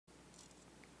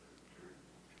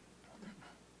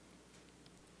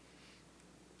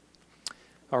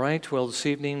All right, well, this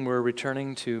evening we're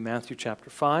returning to Matthew chapter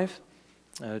 5,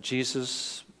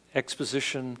 Jesus'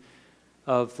 exposition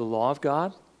of the law of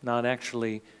God, not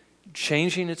actually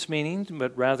changing its meaning,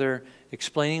 but rather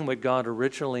explaining what God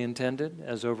originally intended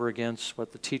as over against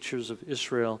what the teachers of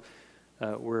Israel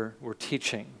were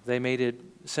teaching. They made it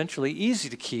essentially easy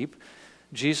to keep.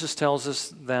 Jesus tells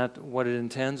us that what it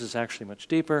intends is actually much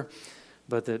deeper,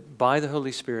 but that by the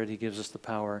Holy Spirit he gives us the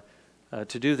power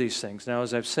to do these things. Now,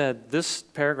 as I've said, this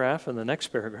paragraph and the next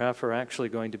paragraph are actually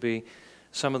going to be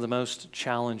some of the most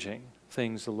challenging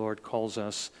things the Lord calls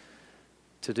us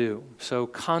to do. So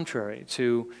contrary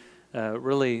to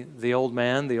really the old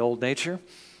man, the old nature,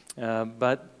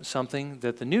 but something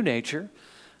that the new nature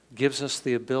gives us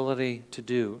the ability to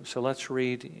do. So let's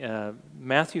read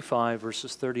Matthew 5,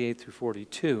 verses 38 through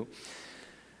 42.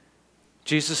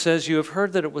 Jesus says, "You have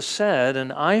heard that it was said,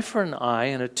 an eye for an eye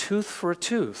and a tooth for a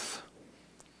tooth.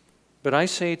 But I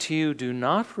say to you, do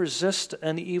not resist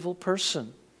an evil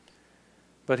person.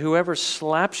 But whoever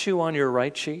slaps you on your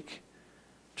right cheek,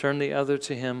 turn the other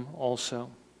to him also.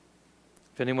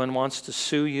 If anyone wants to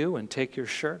sue you and take your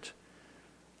shirt,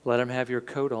 let him have your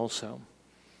coat also.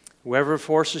 Whoever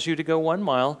forces you to go 1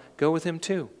 mile, go with him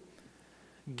 2.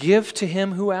 Give to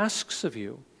him who asks of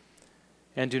you,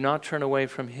 and do not turn away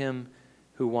from him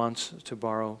who wants to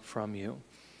borrow from you."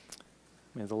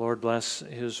 May the Lord bless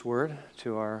his word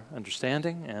to our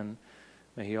understanding, and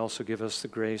may he also give us the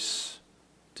grace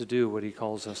to do what he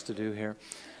calls us to do here.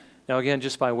 Now again,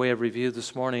 just by way of review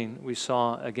this morning, we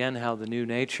saw again how the new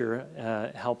nature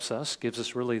helps us, gives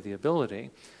us really the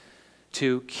ability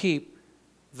to keep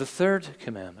the third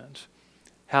commandment.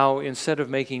 How instead of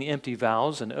making empty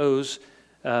vows and oaths,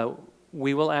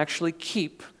 we will actually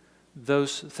keep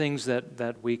those things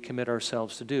that we commit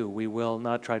ourselves to do. We will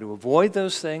not try to avoid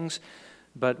those things,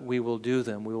 but we will do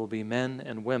them. We will be men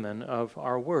and women of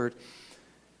our word.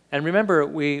 And remember,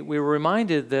 we were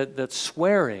reminded that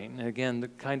swearing, again, the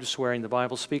kind of swearing the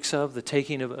Bible speaks of, the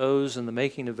taking of oaths and the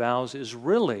making of vows, is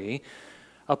really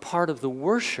a part of the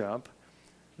worship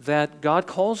that God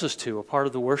calls us to, a part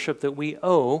of the worship that we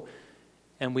owe,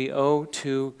 and we owe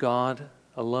to God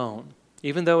alone.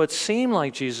 Even though it seemed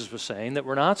like Jesus was saying that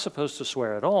we're not supposed to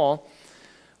swear at all,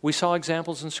 we saw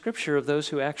examples in Scripture of those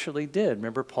who actually did.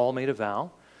 Remember, Paul made a vow,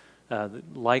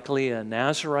 likely a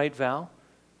Nazirite vow,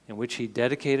 in which he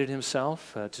dedicated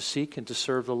himself to seek and to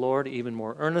serve the Lord even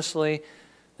more earnestly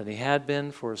than he had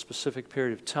been for a specific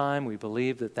period of time. We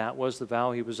believe that that was the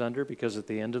vow he was under, because at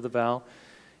the end of the vow,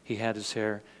 he had his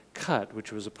hair cut,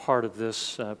 which was a part of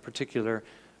this particular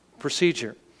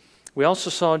procedure. We also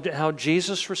saw how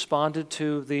Jesus responded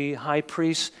to the high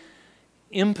priest's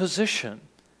imposition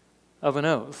of an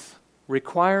oath,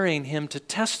 requiring him to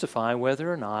testify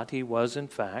whether or not he was in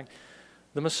fact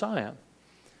the Messiah.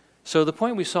 So the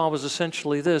point we saw was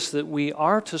essentially this, that we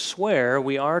are to swear,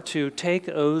 we are to take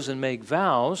oaths and make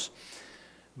vows,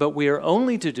 but we are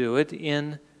only to do it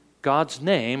in God's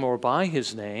name or by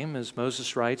his name, as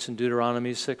Moses writes in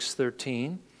Deuteronomy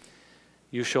 6:13.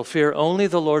 "You shall fear only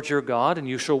the Lord your God, and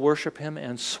you shall worship him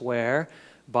and swear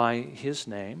by his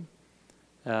name."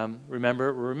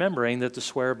 Remembering that to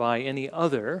swear by any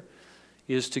other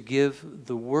is to give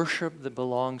the worship that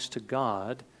belongs to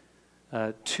God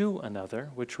to another,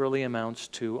 which really amounts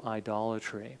to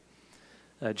idolatry.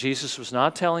 Jesus was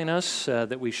not telling us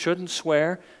that we shouldn't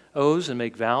swear oaths and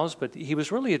make vows, but he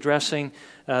was really addressing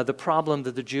the problem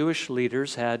that the Jewish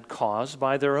leaders had caused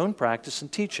by their own practice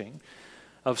and teaching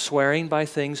of swearing by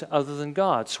things other than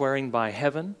God, swearing by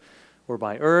heaven or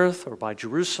by earth or by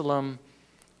Jerusalem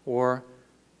or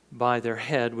by their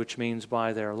head, which means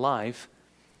by their life,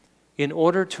 in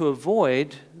order to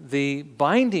avoid the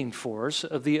binding force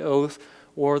of the oath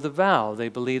or the vow. They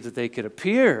believed that they could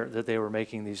appear that they were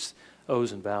making these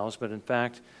oaths and vows, but in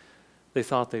fact, they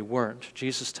thought they weren't.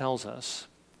 Jesus tells us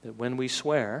that when we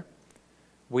swear,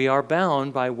 we are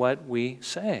bound by what we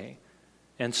say.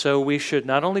 And so we should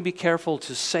not only be careful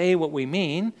to say what we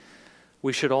mean,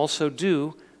 we should also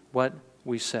do what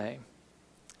we say.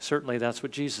 Certainly that's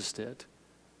what Jesus did.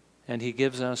 And he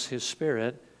gives us his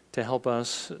Spirit to help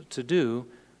us to do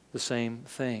the same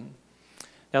thing.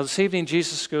 Now this evening,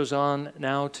 Jesus goes on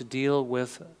now to deal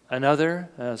with another,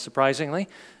 surprisingly,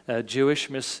 Jewish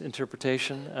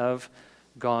misinterpretation of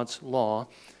God's law,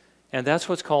 and that's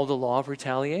what's called the law of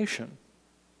retaliation,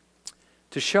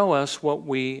 to show us what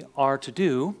we are to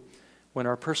do when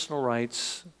our personal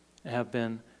rights have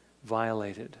been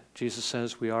violated. Jesus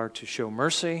says we are to show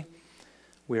mercy,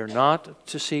 we are not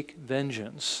to seek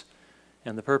vengeance.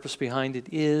 And the purpose behind it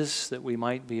is that we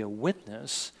might be a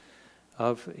witness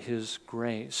of his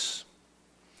grace.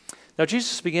 Now,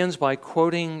 Jesus begins by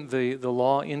quoting the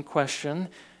law in question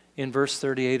in verse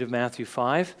 38 of Matthew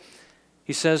 5.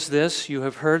 He says this, "You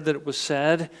have heard that it was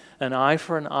said, an eye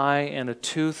for an eye and a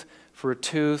tooth for a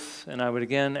tooth." And I would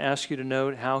again ask you to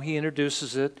note how he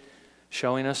introduces it,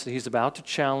 showing us that he's about to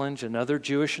challenge another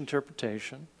Jewish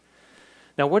interpretation.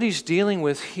 Now, what he's dealing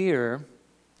with here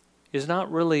is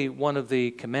not really one of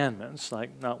the commandments,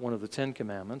 like not one of the 10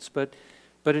 Commandments, but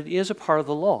it is a part of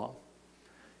the law.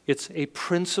 It's a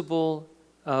principle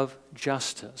of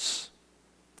justice.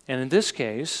 And in this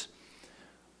case,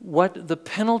 what the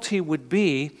penalty would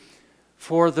be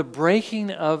for the breaking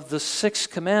of the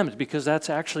 6th commandment, because that's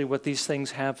actually what these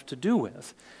things have to do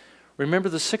with. Remember,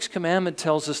 the 6th commandment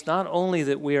tells us not only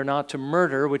that we are not to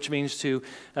murder, which means to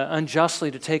unjustly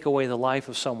to take away the life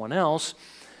of someone else,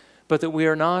 but that we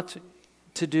are not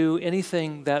to do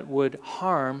anything that would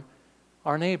harm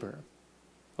our neighbor.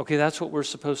 Okay, that's what we're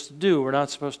supposed to do. We're not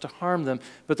supposed to harm them.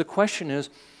 But the question is,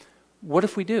 what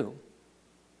if we do?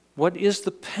 What is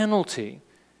the penalty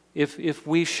if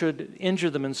we should injure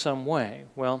them in some way?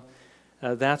 Well,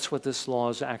 that's what this law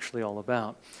is actually all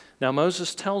about. Now,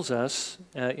 Moses tells us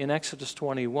in Exodus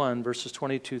 21, verses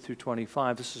 22 through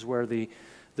 25, this is where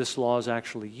this law is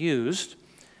actually used.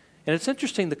 And it's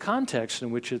interesting the context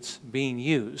in which it's being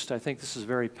used. I think this is a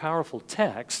very powerful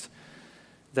text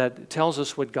that tells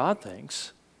us what God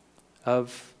thinks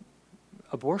of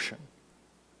abortion,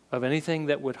 of anything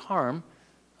that would harm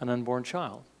an unborn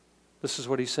child. This is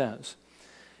what he says.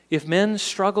 "If men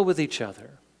struggle with each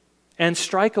other and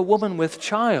strike a woman with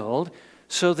child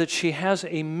so that she has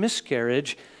a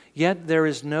miscarriage, yet there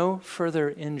is no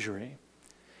further injury,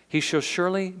 he shall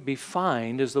surely be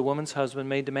fined as the woman's husband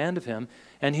may demand of him,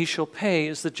 and he shall pay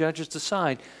as the judges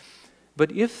decide.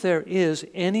 But if there is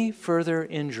any further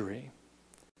injury,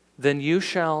 then you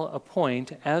shall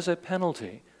appoint as a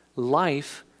penalty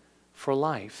life for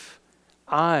life,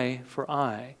 eye for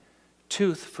eye,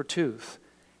 tooth for tooth,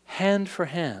 hand for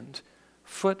hand,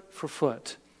 foot for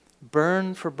foot,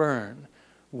 burn for burn,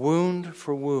 wound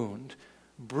for wound,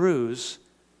 bruise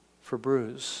for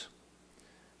bruise."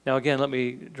 Now again, let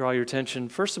me draw your attention,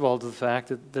 first of all, to the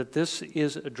fact that this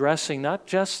is addressing not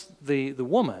just the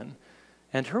woman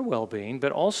and her well-being,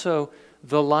 but also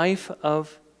the life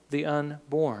of the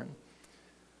unborn.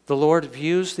 The Lord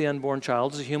views the unborn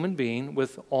child as a human being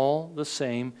with all the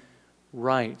same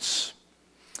rights.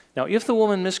 Now, if the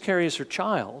woman miscarries her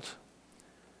child,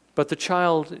 but the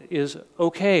child is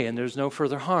okay and there's no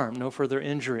further harm, no further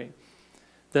injury,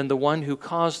 then the one who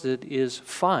caused it is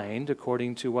fined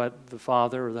according to what the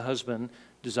father or the husband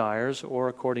desires or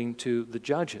according to the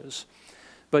judges.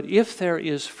 But if there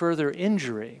is further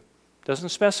injury, doesn't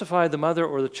specify the mother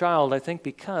or the child, I think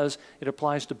because it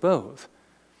applies to both.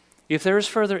 If there is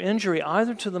further injury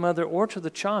either to the mother or to the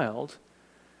child,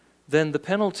 then the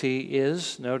penalty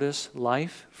is, notice,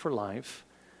 life for life,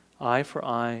 eye for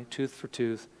eye, tooth for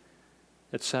tooth,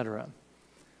 etc.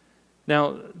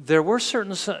 Now, there were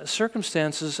certain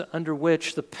circumstances under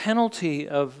which the penalty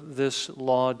of this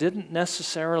law didn't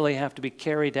necessarily have to be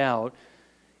carried out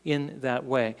in that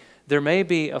way. There may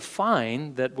be a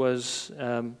fine that was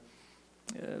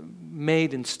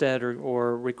made instead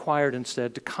or required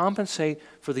instead to compensate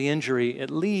for the injury, at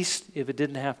least if it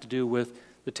didn't have to do with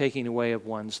the taking away of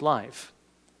one's life.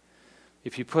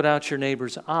 If you put out your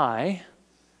neighbor's eye,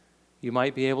 you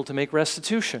might be able to make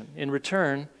restitution in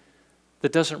return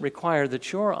that doesn't require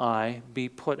that your eye be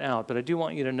put out. But I do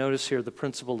want you to notice here the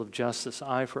principle of justice,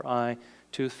 eye for eye,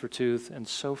 tooth for tooth, and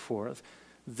so forth.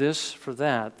 This for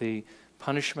that, the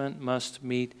punishment must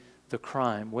meet the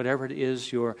crime. Whatever it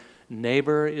is your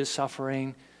neighbor is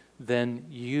suffering, then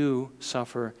you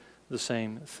suffer the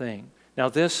same thing. Now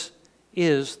this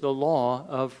is the law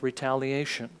of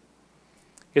retaliation.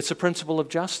 It's a principle of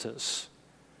justice.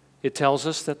 It tells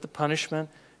us that the punishment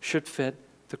should fit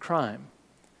the crime.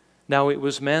 Now it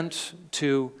was meant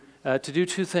to do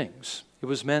two things. It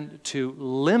was meant to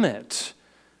limit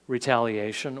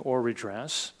retaliation or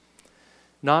redress,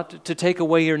 not to take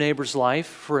away your neighbor's life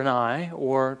for an eye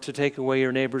or to take away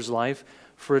your neighbor's life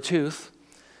for a tooth,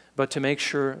 but to make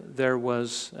sure there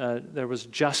was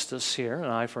justice here, an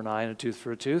eye for an eye and a tooth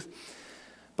for a tooth,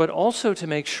 but also to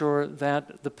make sure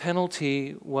that the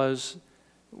penalty was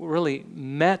really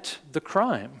met the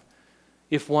crime.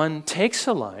 If one takes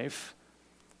a life,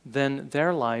 then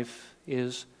their life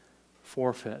is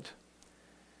forfeit.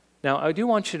 Now, I do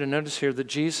want you to notice here that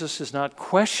Jesus is not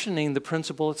questioning the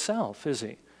principle itself, is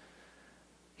he?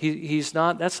 He's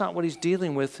not, that's not what he's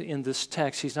dealing with in this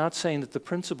text. He's not saying that the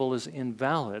principle is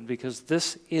invalid, because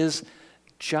this is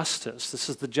justice. This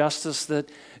is the justice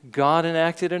that God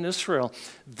enacted in Israel.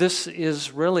 This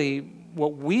is really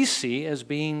what we see as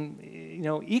being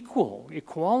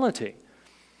equality.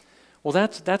 Well,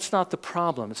 that's not the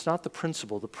problem. It's not the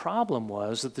principle. The problem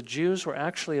was that the Jews were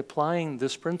actually applying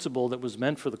this principle that was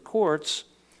meant for the courts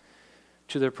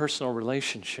to their personal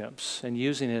relationships and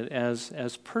using it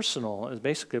as personal, as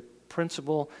basically a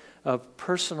principle of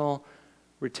personal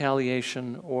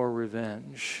retaliation or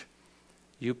revenge.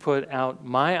 You put out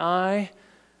my eye,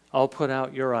 I'll put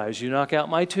out your eyes. You knock out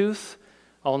my tooth,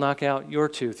 I'll knock out your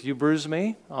tooth. You bruise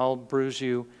me, I'll bruise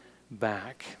you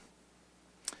back.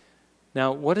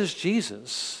 Now, what does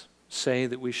Jesus say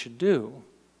that we should do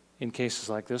in cases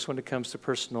like this when it comes to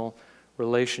personal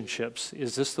relationships?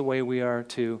 Is this the way we are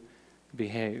to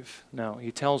behave? No,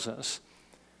 he tells us,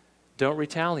 don't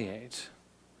retaliate,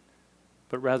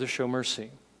 but rather show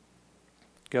mercy.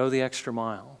 Go the extra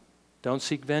mile. Don't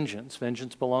seek vengeance.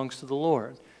 Vengeance belongs to the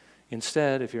Lord.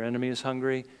 Instead, if your enemy is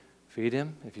hungry, feed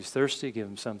him. If he's thirsty, give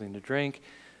him something to drink.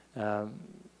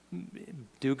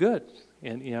 Do good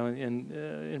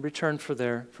in return for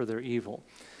their evil.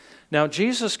 Now,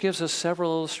 Jesus gives us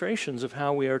several illustrations of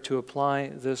how we are to apply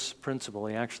this principle.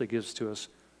 He actually gives to us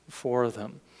 4 of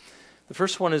them. The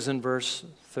first one is in verse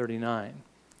 39.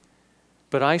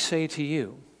 But I say to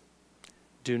you,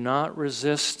 do not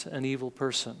resist an evil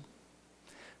person,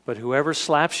 but whoever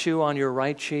slaps you on your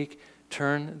right cheek,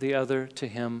 turn the other to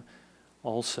him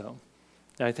also.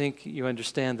 Now, I think you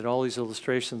understand that all these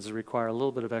illustrations require a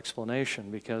little bit of explanation,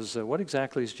 because what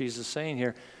exactly is Jesus saying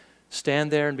here?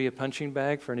 Stand there and be a punching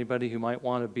bag for anybody who might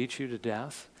want to beat you to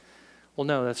death? Well,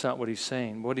 no, that's not what he's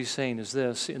saying. What he's saying is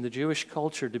this: in the Jewish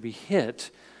culture, to be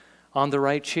hit on the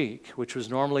right cheek, which was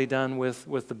normally done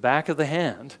with the back of the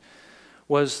hand,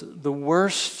 was the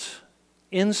worst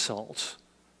insult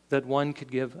that one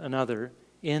could give another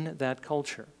in that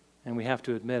culture. And we have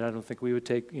to admit, I don't think we would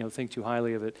think too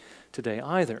highly of it today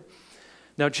either.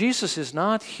 Now, Jesus is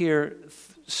not here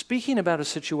speaking about a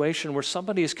situation where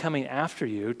somebody is coming after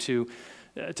you to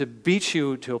beat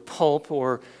you to a pulp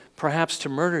or perhaps to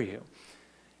murder you.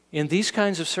 In these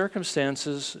kinds of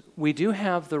circumstances, we do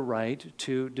have the right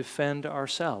to defend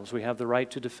ourselves. We have the right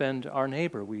to defend our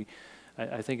neighbor.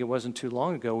 I think it wasn't too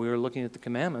long ago, we were looking at the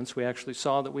commandments. We actually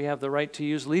saw that we have the right to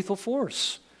use lethal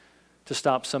force to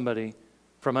stop somebody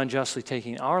from unjustly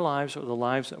taking our lives or the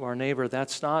lives of our neighbor.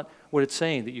 That's not what it's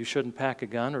saying, that you shouldn't pack a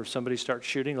gun, or if somebody starts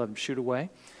shooting, let them shoot away.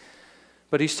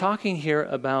 But he's talking here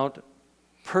about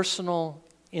personal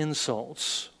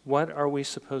insults. What are we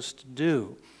supposed to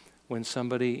do when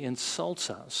somebody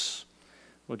insults us?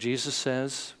 Well, Jesus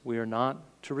says we are not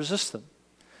to resist them.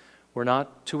 We're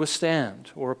not to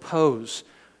withstand or oppose,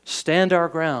 stand our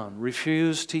ground,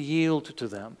 refuse to yield to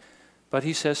them. But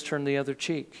he says turn the other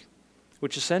cheek,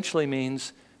 which essentially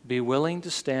means be willing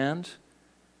to stand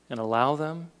and allow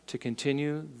them to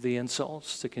continue the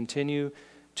insults, to continue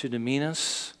to demean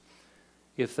us,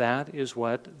 if that is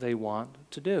what they want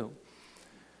to do.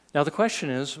 Now the question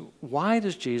is, why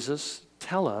does Jesus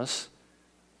tell us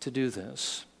to do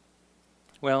this?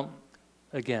 Well,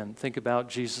 again, think about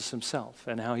Jesus himself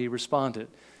and how he responded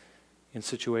in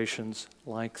situations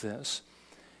like this.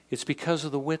 It's because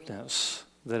of the witness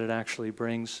that it actually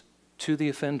brings to the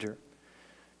offender.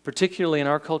 Particularly in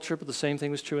our culture, but the same thing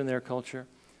was true in their culture.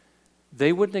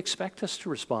 They wouldn't expect us to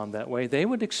respond that way. They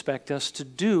would expect us to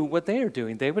do what they are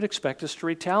doing. They would expect us to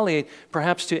retaliate,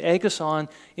 perhaps to egg us on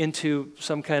into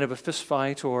some kind of a fist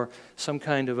fight or some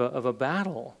kind of a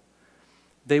battle.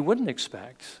 They wouldn't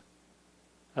expect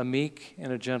a meek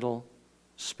and a gentle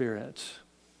spirit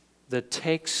that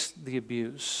takes the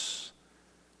abuse.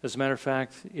 As a matter of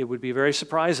fact, it would be very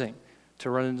surprising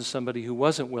to run into somebody who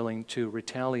wasn't willing to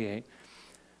retaliate.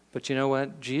 But you know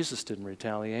what? Jesus didn't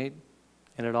retaliate,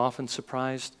 and it often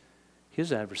surprised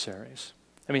his adversaries.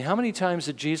 I mean, how many times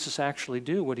did Jesus actually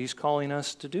do what he's calling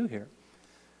us to do here?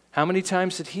 How many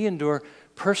times did he endure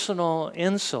personal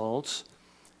insults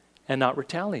and not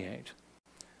retaliate?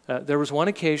 There was one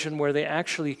occasion where they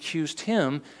actually accused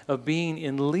him of being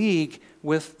in league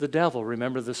with the devil.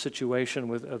 Remember the situation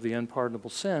of the unpardonable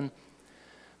sin.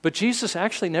 But Jesus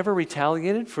actually never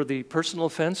retaliated for the personal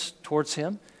offense towards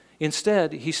him.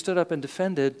 Instead, he stood up and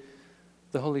defended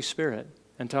the Holy Spirit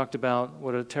and talked about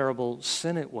what a terrible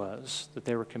sin it was that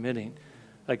they were committing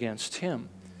against him.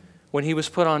 When he was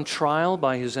put on trial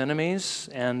by his enemies,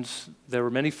 and there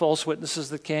were many false witnesses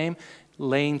that came,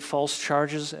 laying false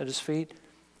charges at his feet,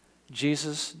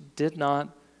 Jesus did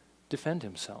not defend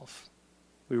himself.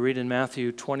 We read in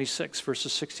Matthew 26,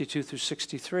 verses 62 through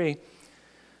 63,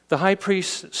 the high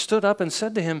priest stood up and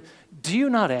said to him, "Do you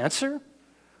not answer?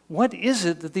 What is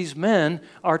it that these men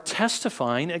are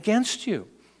testifying against you?"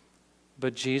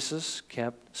 But Jesus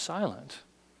kept silent.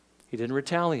 He didn't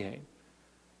retaliate.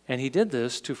 And he did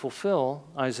this to fulfill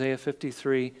Isaiah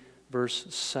 53, verse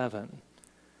 7.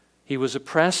 He was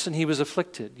oppressed and he was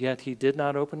afflicted, yet he did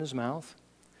not open his mouth.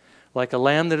 Like a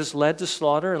lamb that is led to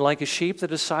slaughter, and like a sheep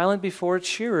that is silent before its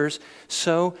shearers,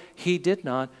 so he did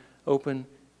not open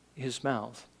his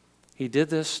mouth. He did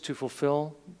this to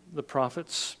fulfill the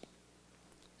prophets.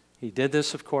 He did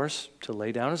this, of course, to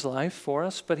lay down his life for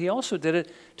us, but he also did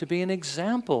it to be an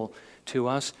example to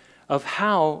us of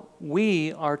how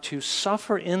we are to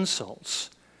suffer insults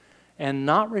and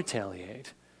not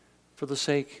retaliate for the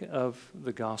sake of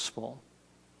the gospel.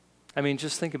 I mean,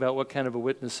 just think about what kind of a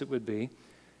witness it would be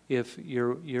if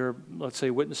you're let's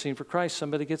say, witnessing for Christ.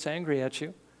 Somebody gets angry at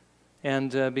you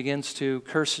and begins to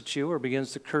curse at you or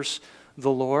begins to curse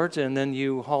the Lord, and then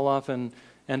you haul off and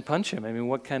punch him. I mean,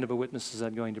 what kind of a witness is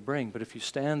that going to bring? But if you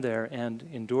stand there and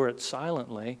endure it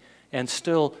silently and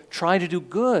still try to do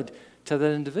good to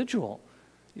that individual,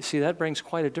 you see, that brings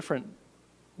quite a different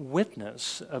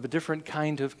witness of a different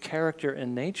kind of character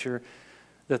and nature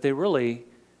that they really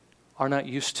are not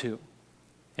used to.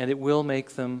 And it will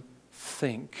make them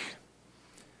think.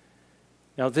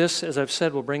 Now this, as I've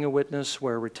said, will bring a witness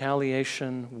where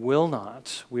retaliation will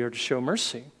not. We are to show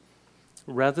mercy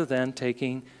rather than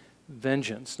taking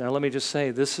vengeance. Now let me just say,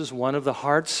 this is one of the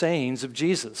hard sayings of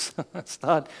Jesus. It's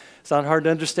not hard to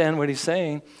understand what he's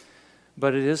saying,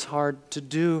 but it is hard to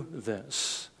do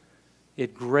this.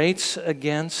 It grates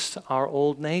against our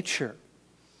old nature.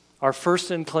 Our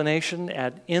first inclination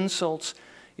at insults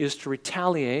is to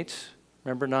retaliate.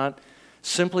 Remember, not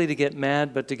simply to get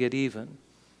mad, but to get even.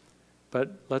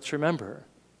 But let's remember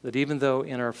that even though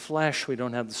in our flesh we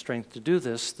don't have the strength to do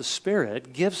this, the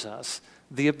Spirit gives us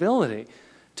the ability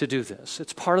to do this.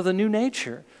 It's part of the new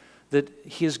nature that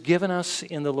he has given us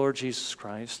in the Lord Jesus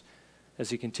Christ as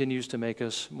he continues to make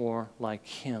us more like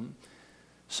him.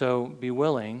 So be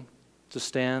willing to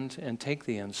stand and take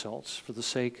the insults for the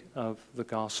sake of the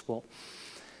gospel.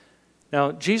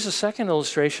 Now, Jesus' second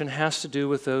illustration has to do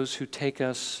with those who take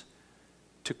us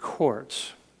to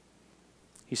court.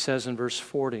 He says in verse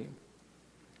 40,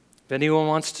 if anyone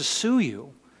wants to sue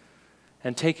you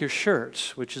and take your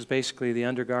shirt, which is basically the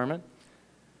undergarment,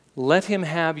 let him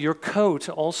have your coat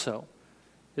also,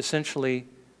 essentially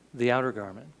the outer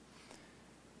garment.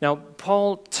 Now,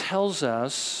 Paul tells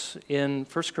us in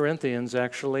 1 Corinthians,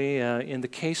 actually, in the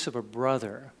case of a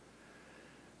brother,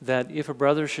 that if a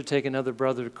brother should take another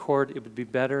brother to court, it would be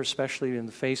better, especially in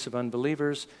the face of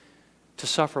unbelievers, to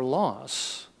suffer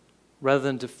loss rather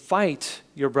than to fight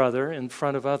your brother in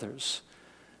front of others,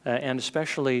 and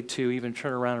especially to even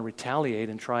turn around and retaliate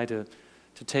and try to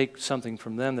take something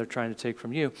from them they're trying to take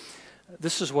from you.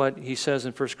 This is what he says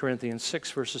in 1 Corinthians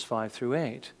 6, verses 5 through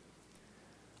 8.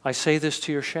 I say this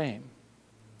to your shame.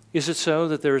 Is it so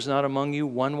that there is not among you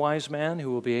one wise man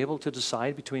who will be able to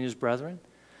decide between his brethren?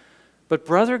 But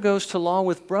brother goes to law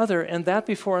with brother, and that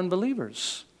before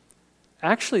unbelievers.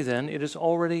 Actually, then, it is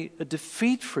already a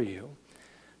defeat for you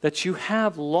that you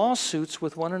have lawsuits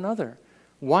with one another.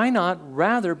 Why not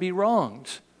rather be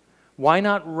wronged? Why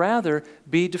not rather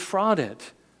be defrauded?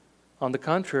 On the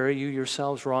contrary, you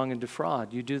yourselves wrong and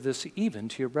defraud. You do this even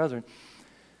to your brethren.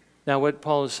 Now, what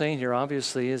Paul is saying here,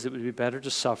 obviously, is it would be better to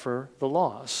suffer the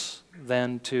loss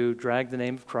than to drag the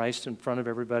name of Christ in front of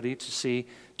everybody to see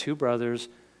two brothers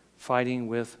fighting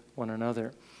with one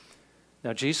another.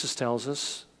 Now, Jesus tells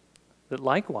us that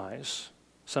likewise,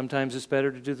 sometimes it's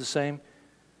better to do the same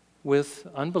with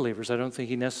unbelievers. I don't think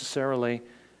he necessarily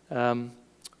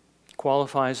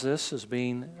qualifies this as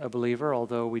being a believer,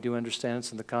 although we do understand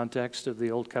it's in the context of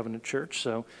the Old Covenant church,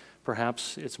 so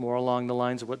perhaps it's more along the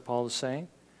lines of what Paul is saying.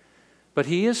 But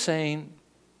he is saying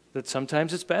that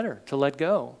sometimes it's better to let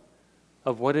go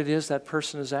of what it is that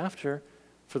person is after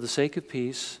for the sake of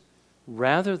peace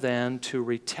rather than to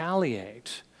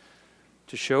retaliate,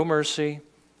 to show mercy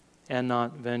and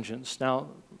not vengeance. Now,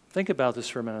 think about this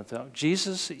for a minute, though.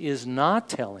 Jesus is not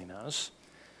telling us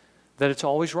that it's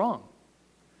always wrong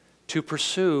to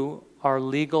pursue our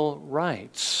legal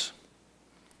rights.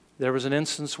 There was an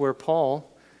instance where Paul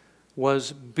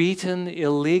was beaten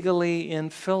illegally in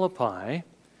Philippi,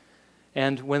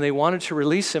 and when they wanted to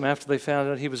release him after they found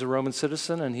out he was a Roman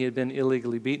citizen and he had been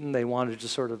illegally beaten, they wanted to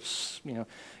sort of,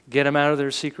 get him out of there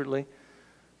secretly.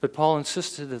 But Paul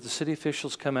insisted that the city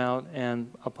officials come out and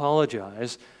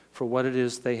apologize for what it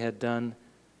is they had done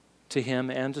to him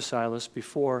and to Silas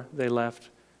before they left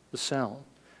the cell.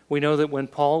 We know that when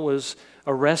Paul was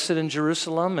arrested in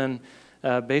Jerusalem and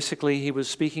basically he was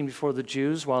speaking before the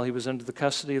Jews while he was under the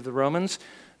custody of the Romans,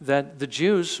 that the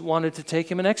Jews wanted to take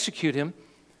him and execute him.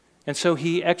 And so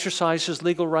he exercised his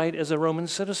legal right as a Roman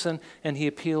citizen, and he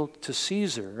appealed to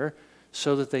Caesar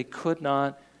so that they could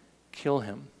not kill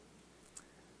him.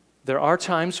 There are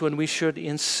times when we should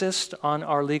insist on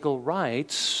our legal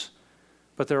rights,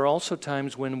 but there are also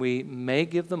times when we may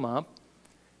give them up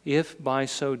if by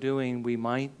so doing we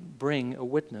might bring a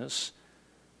witness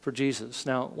for Jesus.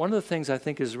 Now, one of the things I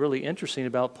think is really interesting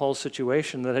about Paul's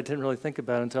situation that I didn't really think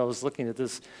about until I was looking at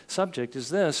this subject is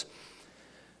this,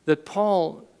 that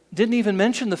Paul didn't even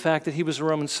mention the fact that he was a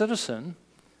Roman citizen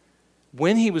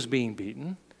when he was being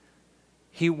beaten.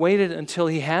 He waited until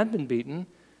he had been beaten,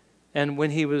 and when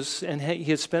he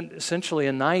had spent essentially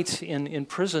a night in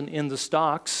prison in the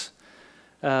stocks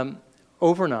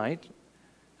overnight.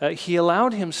 He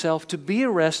allowed himself to be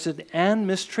arrested and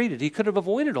mistreated. He could have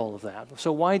avoided all of that.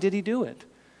 So why did he do it?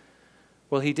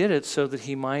 Well, he did it so that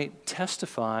he might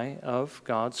testify of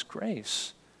God's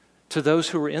grace. To those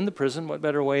who were in the prison, what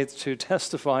better way to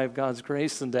testify of God's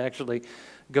grace than to actually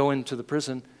go into the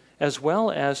prison, as well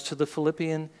as to the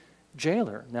Philippian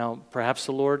jailer. Now, perhaps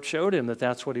the Lord showed him that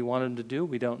that's what he wanted him to do.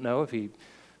 We don't know if he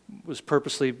was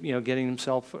purposely, getting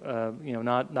himself,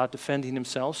 not defending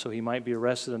himself, so he might be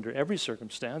arrested under every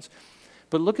circumstance.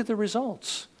 But look at the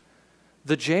results.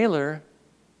 The jailer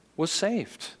was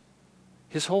saved.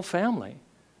 His whole family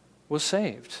was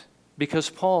saved because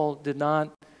Paul did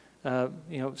not,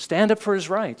 stand up for his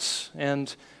rights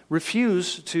and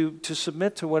refuse to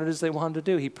submit to what it is they wanted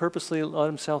to do. He purposely let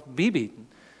himself be beaten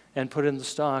and put in the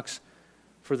stocks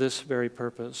for this very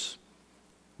purpose.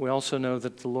 We also know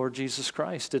that the Lord Jesus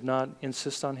Christ did not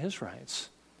insist on his rights,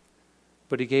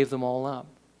 but he gave them all up.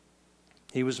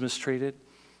 He was mistreated,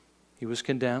 he was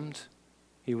condemned,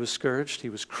 he was scourged, he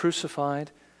was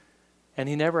crucified, and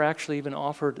he never actually even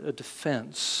offered a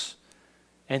defense.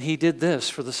 And he did this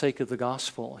for the sake of the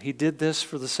gospel. He did this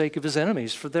for the sake of his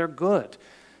enemies, for their good.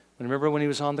 And remember when he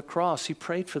was on the cross, he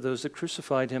prayed for those that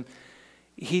crucified him.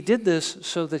 He did this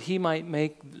so that he might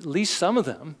make at least some of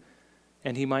them,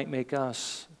 and he might make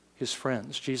us his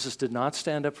friends. Jesus did not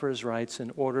stand up for his rights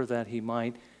in order that he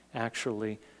might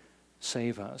actually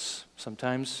save us.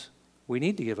 Sometimes we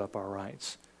need to give up our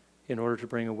rights in order to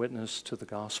bring a witness to the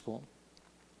gospel.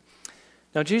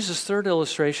 Now, Jesus' third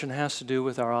illustration has to do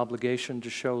with our obligation to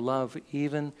show love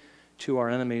even to our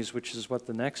enemies, which is what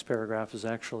the next paragraph is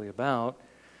actually about.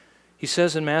 He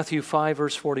says in Matthew 5,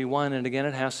 verse 41, and again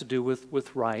it has to do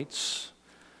with rights.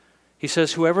 He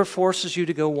says, whoever forces you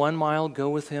to go 1 mile, go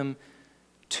with him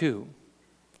 2.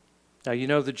 Now, you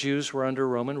know the Jews were under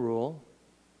Roman rule,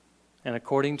 and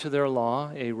according to their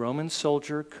law, a Roman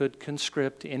soldier could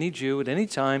conscript any Jew at any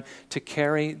time to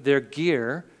carry their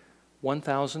gear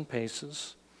 1,000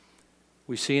 paces.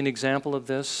 We see an example of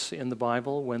this in the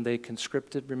Bible when they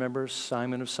conscripted, remember,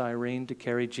 Simon of Cyrene to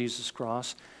carry Jesus'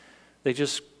 cross. They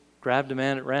just grabbed a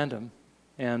man at random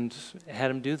and had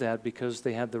him do that because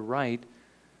they had the right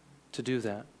to do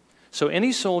that. So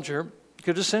any soldier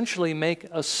could essentially make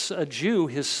a Jew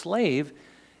his slave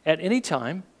at any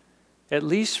time, at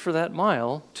least for that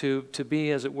mile, to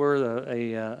be, as it were,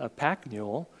 a pack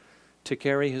mule to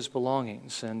carry his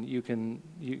belongings. And you can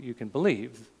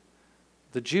believe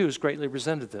the Jews greatly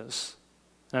resented this.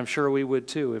 And I'm sure we would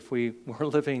too if we were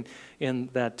living in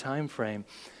that time frame.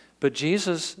 But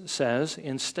Jesus says,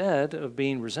 instead of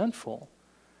being resentful,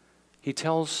 he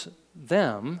tells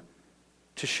them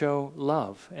to show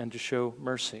love and to show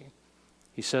mercy.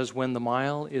 He says, when the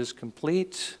mile is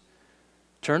complete,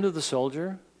 turn to the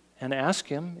soldier and ask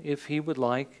him if he would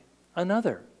like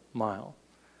another mile.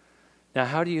 Now,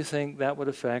 how do you think that would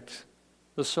affect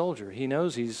the soldier? He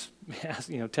knows he's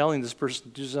telling this person to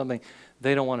do something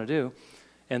they don't want to do.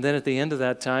 And then at the end of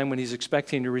that time, when he's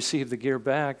expecting to receive the gear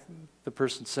back, the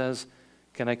person says,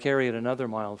 can I carry it another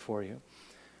mile for you?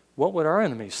 What would our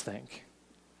enemies think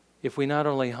if we not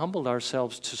only humbled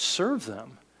ourselves to serve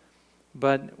them,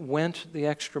 but went the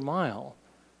extra mile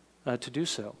to do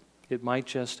so? It might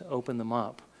just open them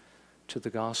up to the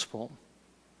gospel.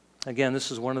 Again,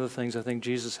 this is one of the things I think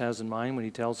Jesus has in mind when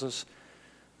he tells us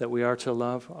that we are to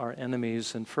love our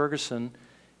enemies. And Ferguson,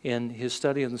 in his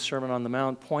study of the Sermon on the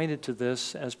Mount, pointed to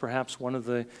this as perhaps one of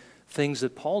the things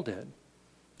that Paul did,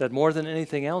 that more than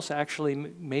anything else actually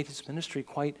made his ministry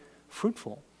quite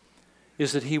fruitful,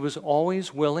 is that he was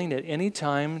always willing at any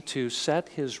time to set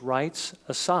his rights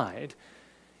aside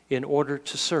in order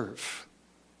to serve,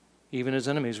 even his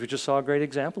enemies. We just saw a great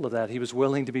example of that. He was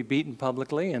willing to be beaten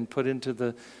publicly and put into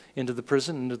the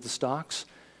prison, into the stocks,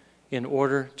 in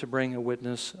order to bring a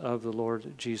witness of the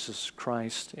Lord Jesus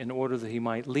Christ, in order that he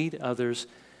might lead others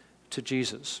to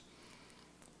Jesus.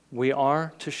 We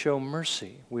are to show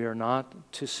mercy. We are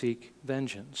not to seek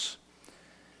vengeance.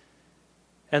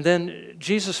 And then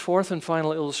Jesus' fourth and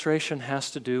final illustration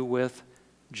has to do with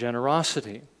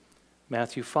generosity.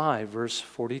 Matthew 5, verse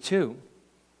 42.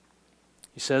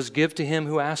 He says, give to him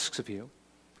who asks of you,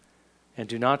 and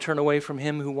do not turn away from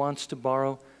him who wants to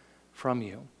borrow from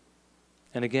you.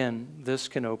 And again, this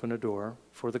can open a door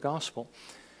for the gospel.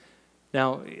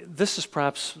 Now, this is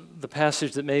perhaps the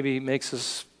passage that maybe makes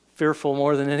us fearful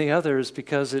more than any others,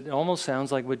 because it almost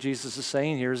sounds like what Jesus is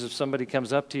saying here is if somebody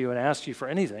comes up to you and asks you for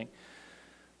anything,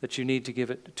 that you need to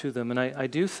give it to them. And I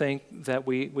do think that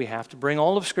we have to bring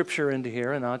all of Scripture into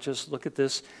here and not just look at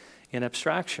this in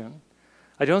abstraction.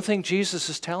 I don't think Jesus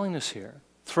is telling us here,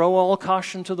 throw all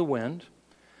caution to the wind,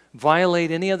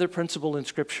 violate any other principle in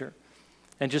Scripture,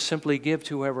 and just simply give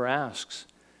to whoever asks.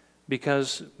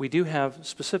 Because we do have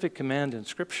specific command in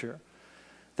Scripture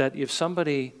that if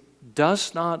somebody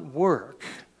does not work,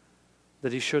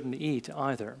 that he shouldn't eat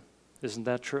either. Isn't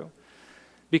that true?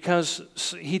 Because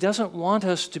he doesn't want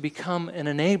us to become an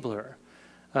enabler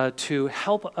to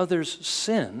help others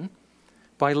sin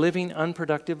by living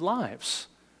unproductive lives.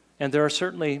 And there are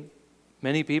certainly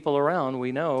many people around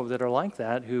we know that are like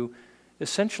that, who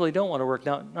essentially don't want to work.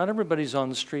 Now, not everybody's on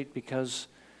the street because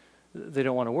they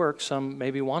don't want to work. Some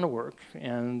maybe want to work,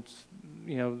 and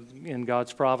in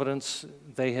God's providence,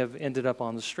 they have ended up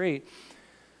on the street.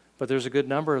 But there's a good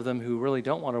number of them who really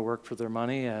don't want to work for their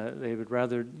money. They would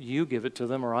rather you give it to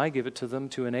them or I give it to them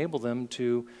to enable them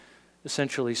to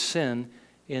essentially sin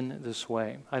in this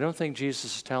way. I don't think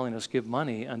Jesus is telling us give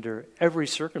money under every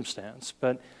circumstance,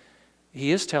 but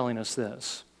he is telling us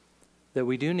this, that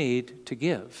we do need to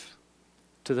give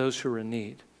to those who are in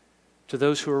need, to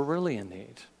those who are really in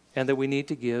need, and that we need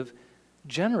to give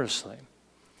generously.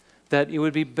 That it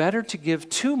would be better to give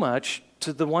too much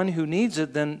to the one who needs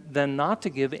it than not to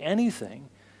give anything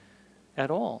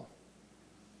at all.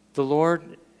 The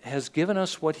Lord has given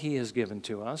us what he has given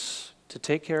to us to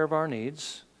take care of our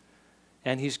needs,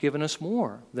 and he's given us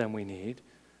more than we need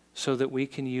so that we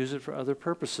can use it for other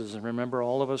purposes. And remember,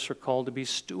 all of us are called to be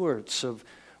stewards of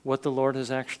what the Lord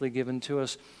has actually given to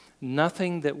us.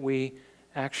 Nothing that we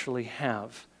actually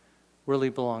have really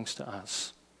belongs to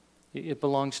us. It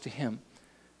belongs to him.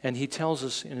 And he tells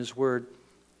us in his word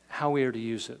how we are to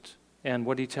use it. And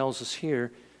what he tells us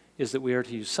here is that we are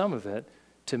to use some of it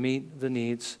to meet the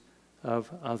needs of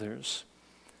others.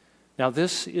 Now,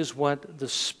 this is what the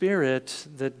Spirit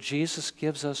that Jesus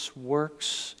gives us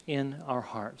works in our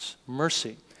hearts.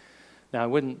 Mercy. Now, I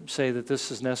wouldn't say that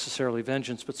this is necessarily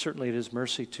vengeance, but certainly it is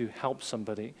mercy to help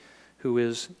somebody who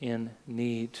is in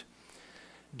need.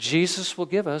 Jesus will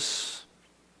give us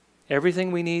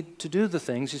everything we need to do the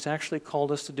things he's actually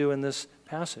called us to do in this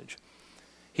passage.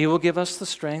 He will give us the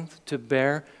strength to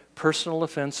bear personal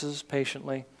offenses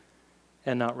patiently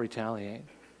and not retaliate.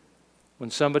 When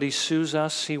somebody sues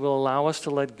us, he will allow us to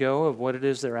let go of what it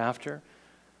is they're after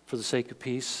for the sake of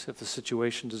peace, if the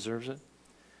situation deserves it.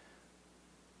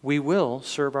 We will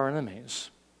serve our enemies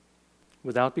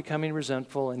without becoming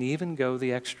resentful and even go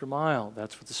the extra mile.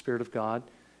 That's what the Spirit of God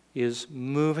is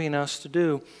moving us to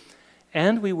do.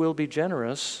 And we will be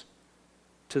generous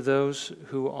to those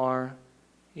who are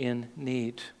in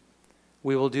need.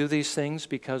 We will do these things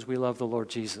because we love the Lord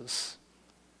Jesus,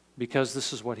 because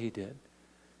this is what he did,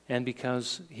 and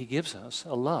because he gives us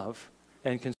a love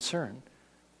and concern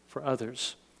for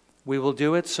others. We will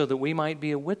do it so that we might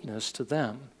be a witness to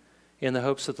them in the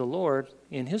hopes that the Lord,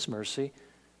 in his mercy,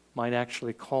 might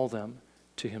actually call them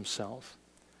to himself.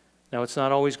 Now, it's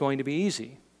not always going to be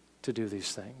easy to do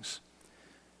these things.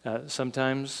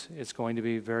 Sometimes it's going to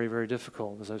be very, very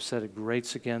difficult. As I've said, it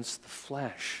grates against the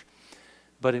flesh.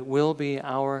 But it will be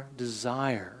our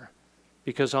desire,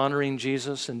 because honoring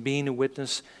Jesus and being a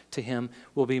witness to him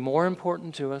will be more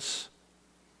important to us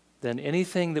than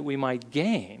anything that we might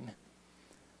gain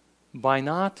by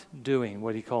not doing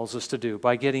what he calls us to do,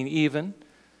 by getting even,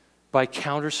 by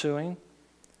countersuing,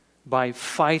 by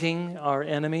fighting our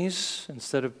enemies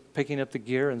instead of picking up the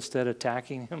gear, instead of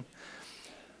attacking him,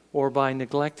 or by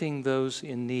neglecting those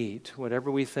in need. Whatever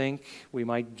we think we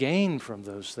might gain from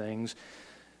those things,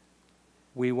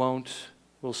 we'll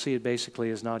see it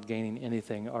basically as not gaining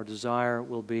anything. Our desire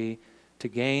will be to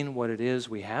gain what it is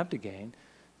we have to gain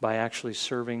by actually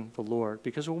serving the Lord.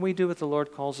 Because when we do what the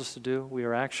Lord calls us to do, we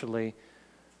are actually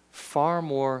far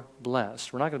more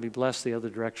blessed. We're not going to be blessed the other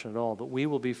direction at all, but we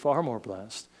will be far more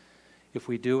blessed if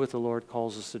we do what the Lord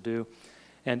calls us to do.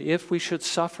 And if we should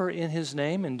suffer in his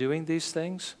name in doing these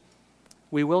things,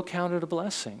 we will count it a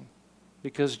blessing,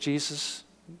 because Jesus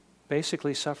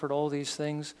basically suffered all these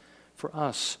things for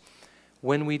us.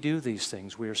 When we do these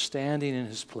things, we are standing in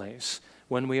his place.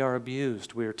 When we are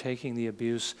abused, we are taking the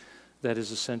abuse that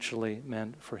is essentially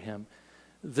meant for him.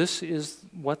 This is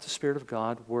what the Spirit of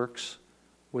God works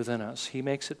within us. He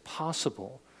makes it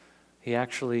possible. He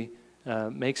actually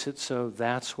makes it so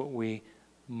that's what we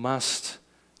must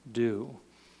do.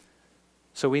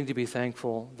 So we need to be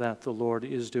thankful that the Lord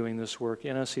is doing this work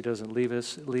in us. He doesn't leave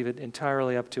it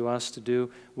entirely up to us to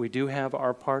do. We do have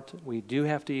our part. We do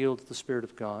have to yield to the Spirit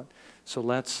of God. So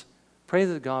let's pray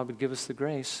that God would give us the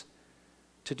grace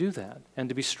to do that and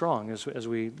to be strong, as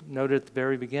we noted at the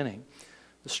very beginning.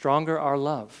 The stronger our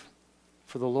love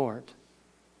for the Lord,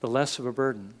 the less of a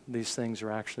burden these things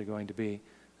are actually going to be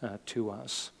to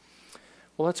us.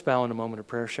 Well, let's bow in a moment of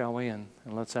prayer, shall we? And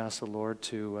let's ask the Lord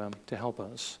to help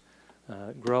us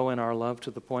grow in our love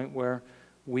to the point where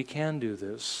we can do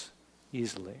this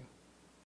easily.